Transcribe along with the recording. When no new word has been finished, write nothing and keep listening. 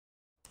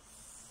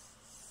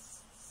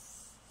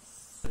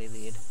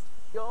lead.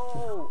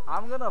 Yo,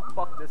 I'm gonna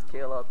fuck this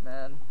Kale up,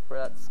 man, for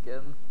that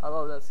skin. I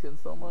love that skin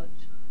so much.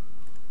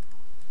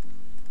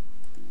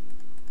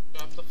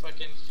 Drop the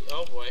fucking.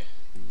 Oh boy.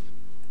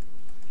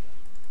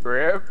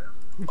 Rip.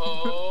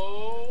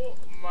 Oh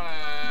my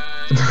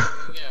god.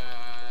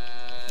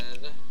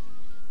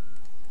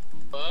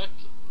 Fuck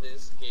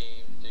this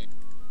game, dude.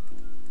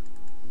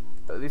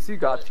 At least you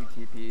got 2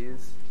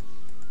 TPs.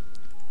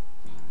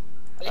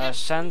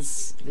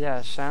 Shen's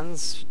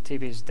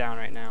TP's down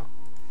right now.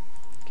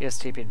 He has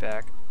TP'd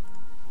back.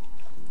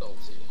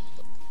 Salty.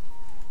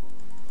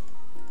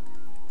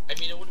 I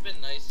mean, it would have been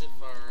nice if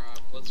our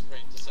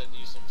Blitzcrank decided to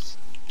use some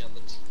on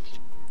the TP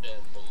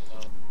shit, but you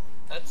know,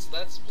 that's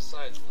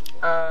besides the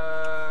point.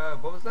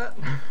 What was that?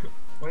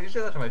 Why did you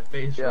say that to my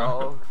face,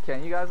 Yo,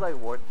 can you guys like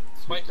ward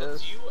sweep Michael,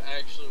 this? do you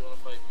actually want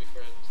to fight me,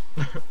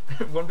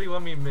 friend?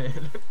 1v1 me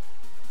mid.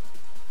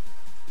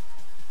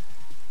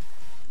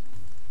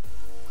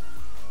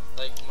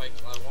 Like,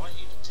 Michael, I want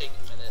you to take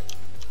a minute.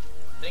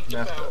 Think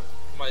about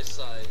my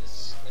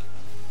size.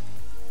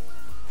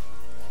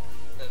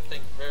 And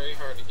think very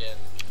hard again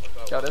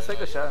about Yo, let's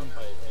take a shot.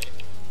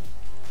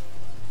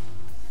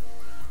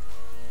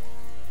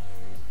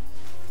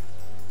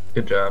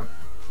 Good job.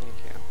 Thank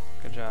you.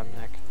 Good job,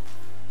 Nick.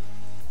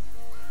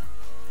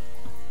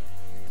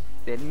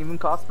 Didn't even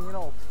cost me an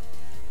ult.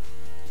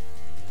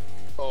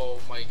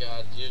 Oh my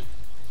god, dude.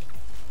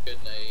 Good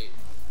night.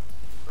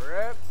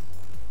 Rip.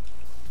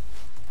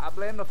 I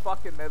blame the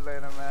fucking mid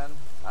laner, man.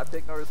 I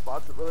take no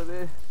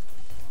responsibility.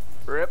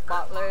 Rip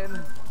bot lane.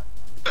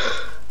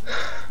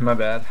 My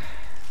bad.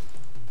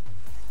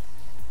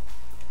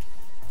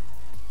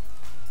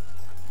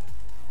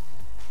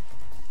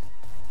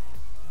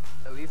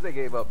 At least they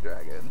gave up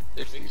Dragon.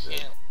 If we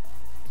can't.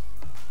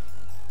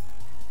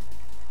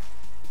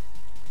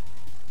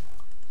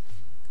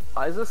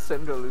 Why is this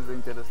Syndra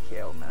losing to this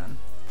Kale, man?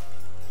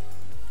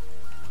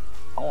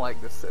 I don't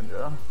like this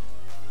Syndra.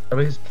 At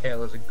least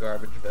Kale is a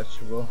garbage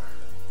vegetable.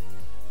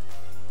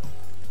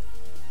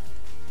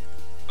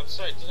 I'm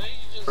sorry, did I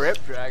just Rip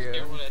Dragon.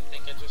 hear what I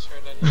think I just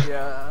heard? I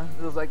Yeah,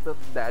 it was like the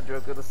dad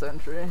joke of the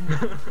century.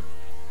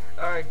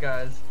 Alright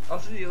guys, I'll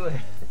see you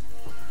later.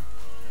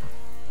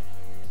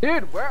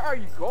 Dude, where are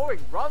you going?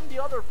 Run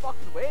the other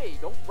fucking way.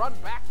 Don't run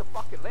back the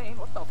fucking lane.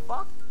 What the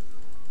fuck?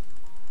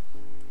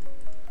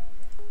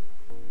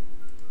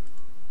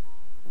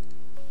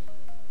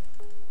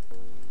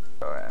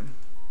 Go in.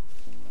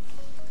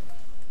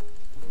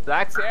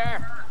 Zach's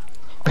here.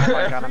 Oh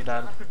my god, I'm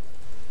dead.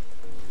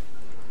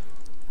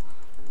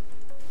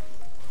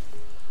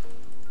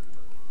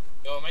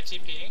 Yo, am I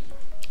TPing?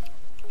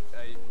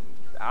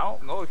 I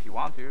don't know if you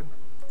want to.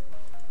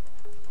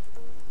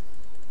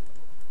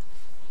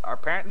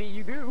 Apparently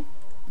you do.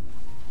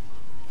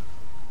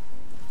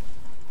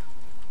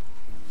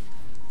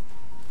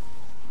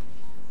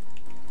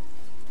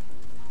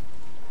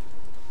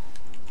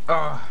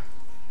 Oh,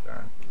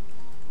 darn.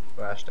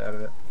 Flashed out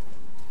of it.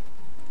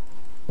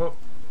 Well,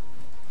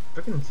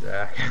 freaking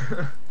Zach.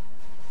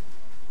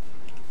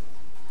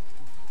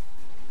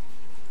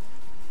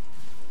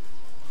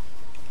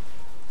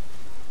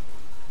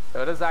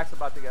 Yo, this Zach's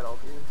about to get ulti.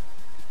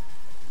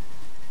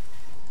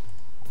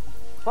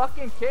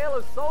 Fucking Kale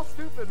is so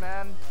stupid,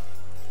 man.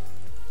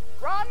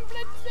 Run,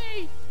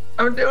 Blitzy!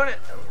 I'm doing it.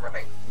 I'm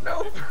running.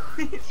 No,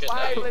 please.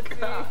 Bye, Blitzy.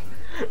 God.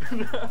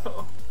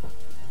 No.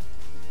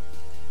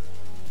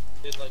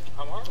 Dude, like,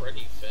 I'm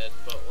already fed,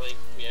 but like,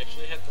 we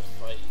actually had to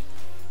fight.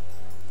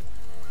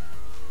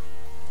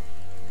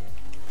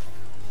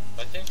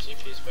 I think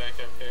TP's back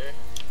up here.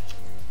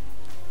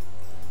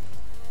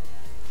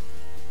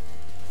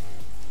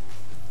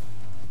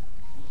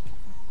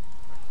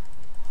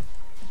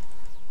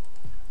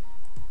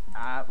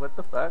 What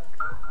the fuck?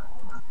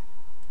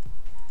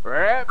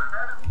 Rip!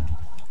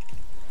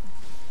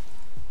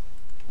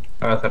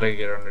 I thought I could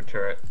get her under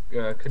turret.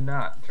 Could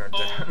not, turns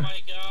Oh out.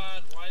 my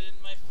god, why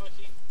didn't my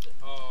fucking...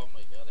 Oh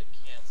my god, I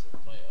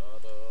canceled my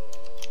auto.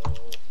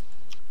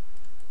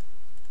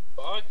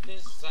 Fuck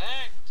this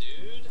Zach,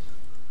 dude.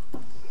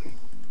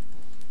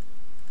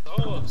 So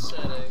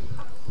upsetting.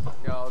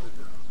 Yo,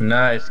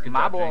 Nice, good my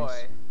job, boy.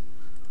 Jinx.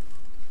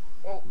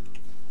 Oh.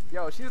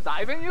 Yo, she's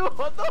diving you?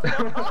 What the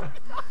fuck?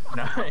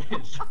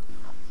 Nice.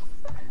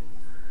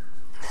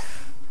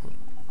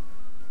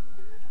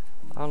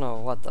 I don't know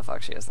what the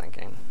fuck she is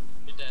thinking.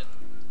 You're dead.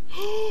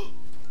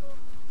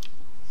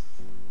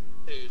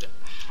 Dude,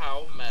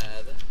 how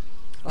mad.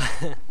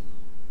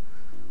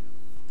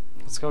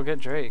 Let's go get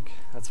Drake.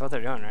 That's what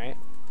they're doing, right?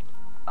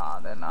 Nah,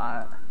 they're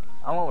not.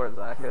 I don't know where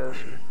Zach is.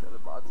 He's to the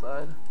bot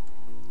side.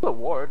 The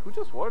ward? Who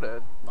just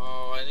warded?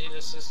 Oh, I need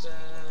assistance.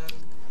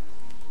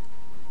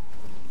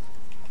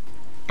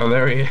 Oh,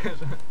 there he is.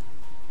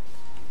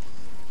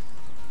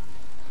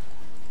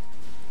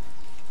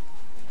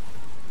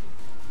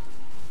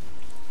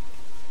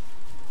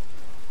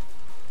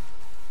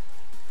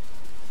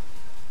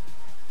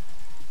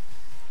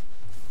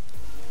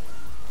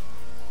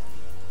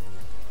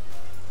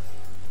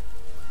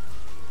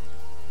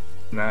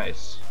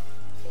 Nice.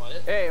 What?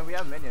 Hey, and we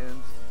have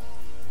minions.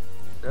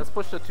 Let's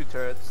push the 2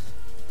 turrets.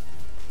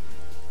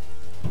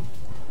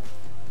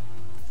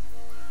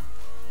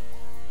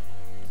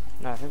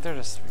 No, I think they're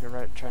just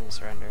trying to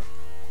surrender.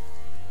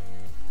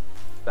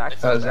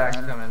 Zach's Oh, Zach's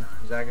coming.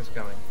 Zach is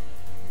coming.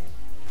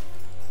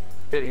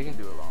 He can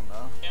do it alone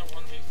though. Can't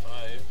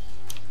 1v5.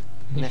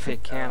 And if he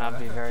can, I'd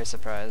be very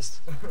surprised.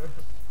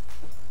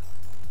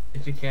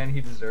 If he can,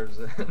 he deserves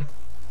it.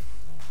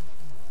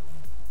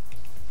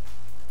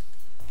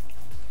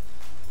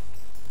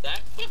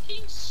 That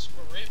fucking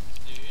script,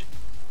 dude.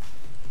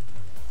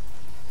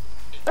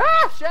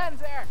 Ah! Shen's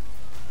there!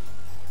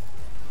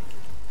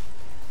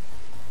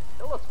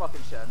 It looks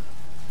fucking Shen.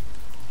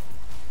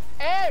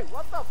 Hey!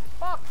 What the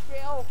fuck,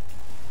 Kale?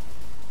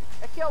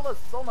 That Kale does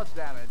so much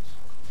damage.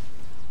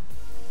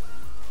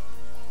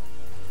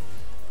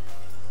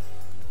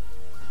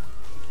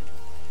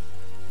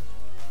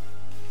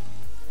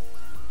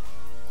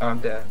 I'm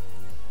dead.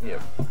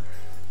 Yep.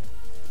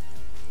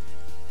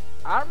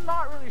 I'm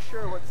not really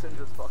sure what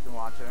Syndra's fucking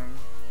watching.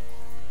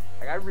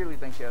 Like, I really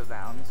think she has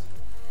downs.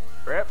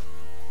 Rip.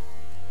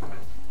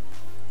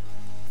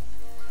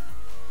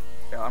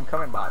 Yo, I'm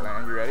coming bot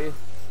lane. You ready?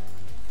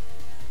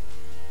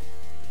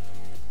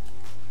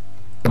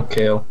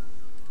 Kale.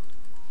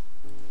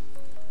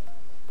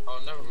 Oh,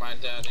 never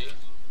mind, Daddy.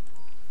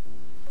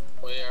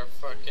 We are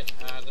fucking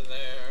out of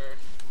there.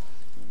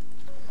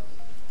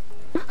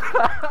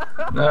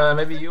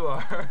 Maybe you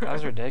are. That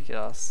was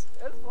ridiculous.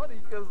 It's funny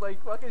because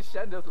like fucking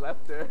Shen just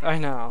left her. I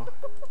know.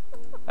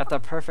 At the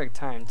perfect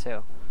time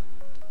too.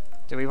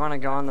 Do we want to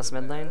go on this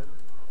mid lane?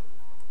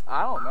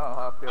 I don't know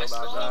how I feel I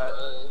still about have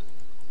that. ult.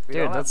 We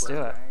Dude, don't have let's do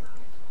it.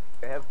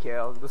 Blitzcrank. They have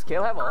Kale. Does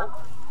Kale have ult?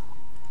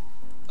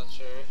 Not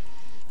sure.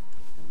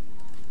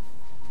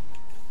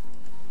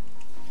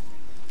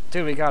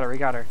 Dude, we got her. We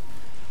got her.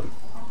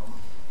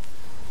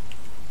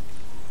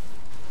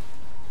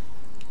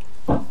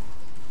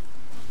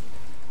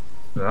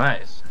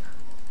 Nice.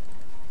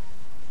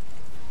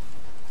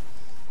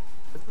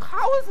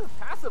 How is this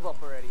passive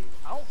up already?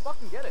 I don't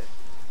fucking get it.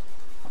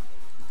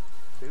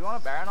 Do you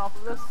want a Baron off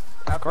of this?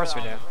 Of course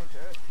we do. Mid lane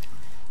turret?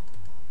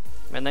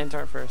 Mid lane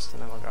turret first,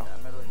 and then we'll go.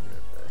 Yeah, mid lane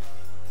turret first.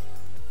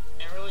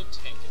 Can't really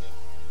tank it.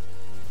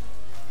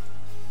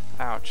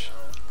 Ouch.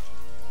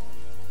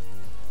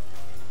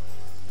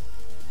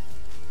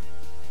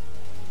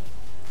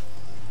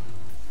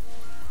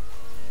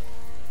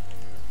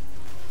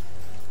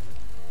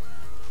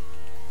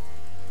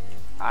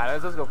 Alright,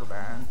 let's just go for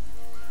Baron.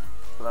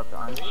 For that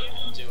time. Do we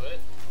even do it?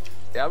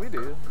 Yeah, we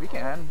do. We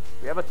can.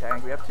 We have a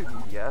tank. We have 2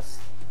 DPS.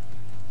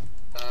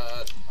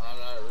 I'm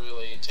not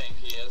really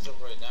tanky as of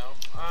right now.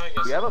 I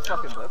guess We have a I'm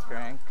fucking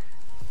Blitzcrank.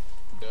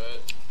 good.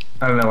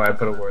 I don't know why I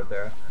put a word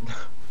there.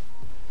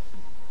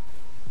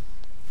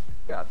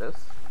 Got this.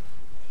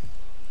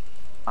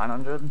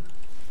 900.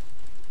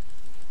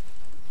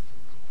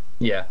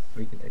 Yeah,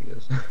 we can take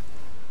this. I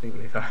think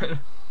we'll be fine.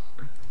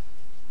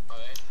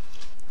 Okay.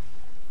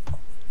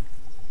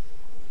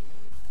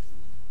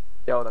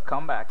 Yo, the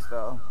comebacks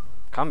though.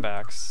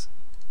 Comebacks.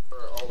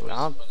 We're always I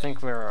don't winning.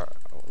 think we're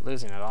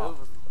losing at all.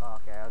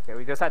 Okay.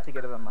 We just had to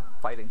give him a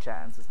fighting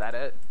chance. Is that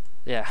it?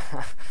 Yeah.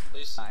 At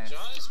least Nice. John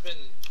has been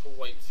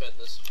quite fed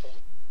this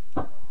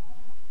whole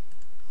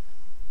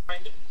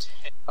kind of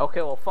tank.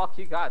 Okay, well, fuck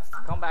you guys.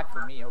 Come back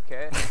for me,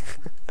 okay?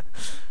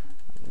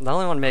 The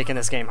only one making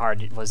this game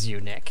hard was you,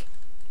 Nick.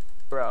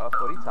 Bro,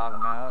 what are you talking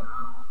about?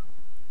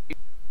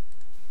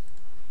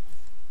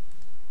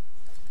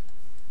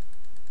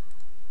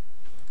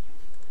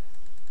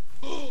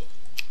 Ooh.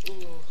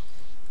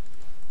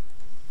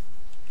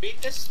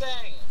 Beat this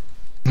thing!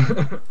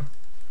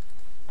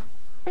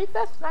 Beat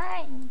this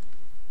thing!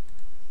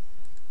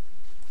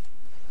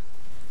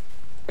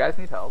 You guys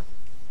need help?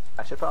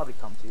 I should probably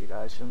come to you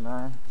guys, shouldn't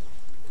I?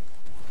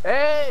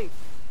 Hey!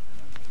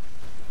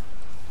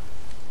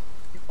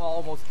 You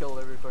almost killed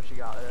her before she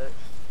got it.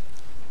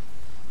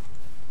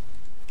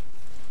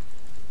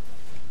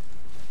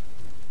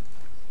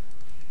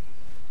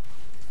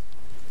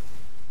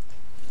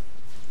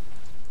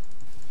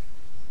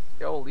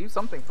 Yo, leave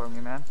something for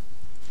me, man.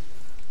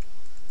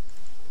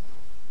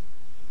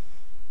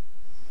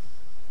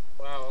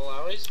 Wow,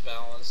 Lowry's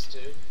balanced,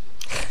 dude.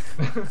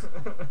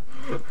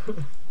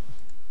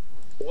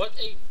 What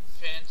a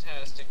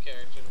fantastic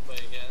character to play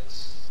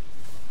against.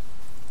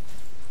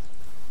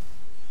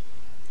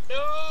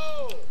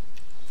 No!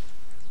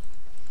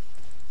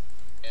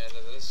 Get out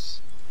of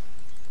this.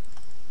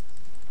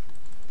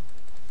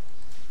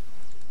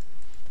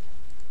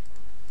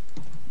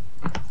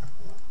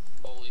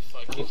 Holy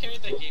fuck, you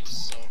carried that game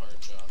so hard,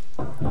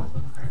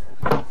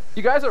 John.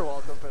 You guys are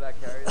welcome for that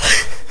carry.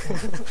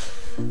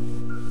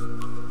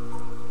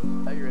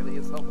 That really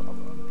is no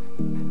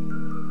problem.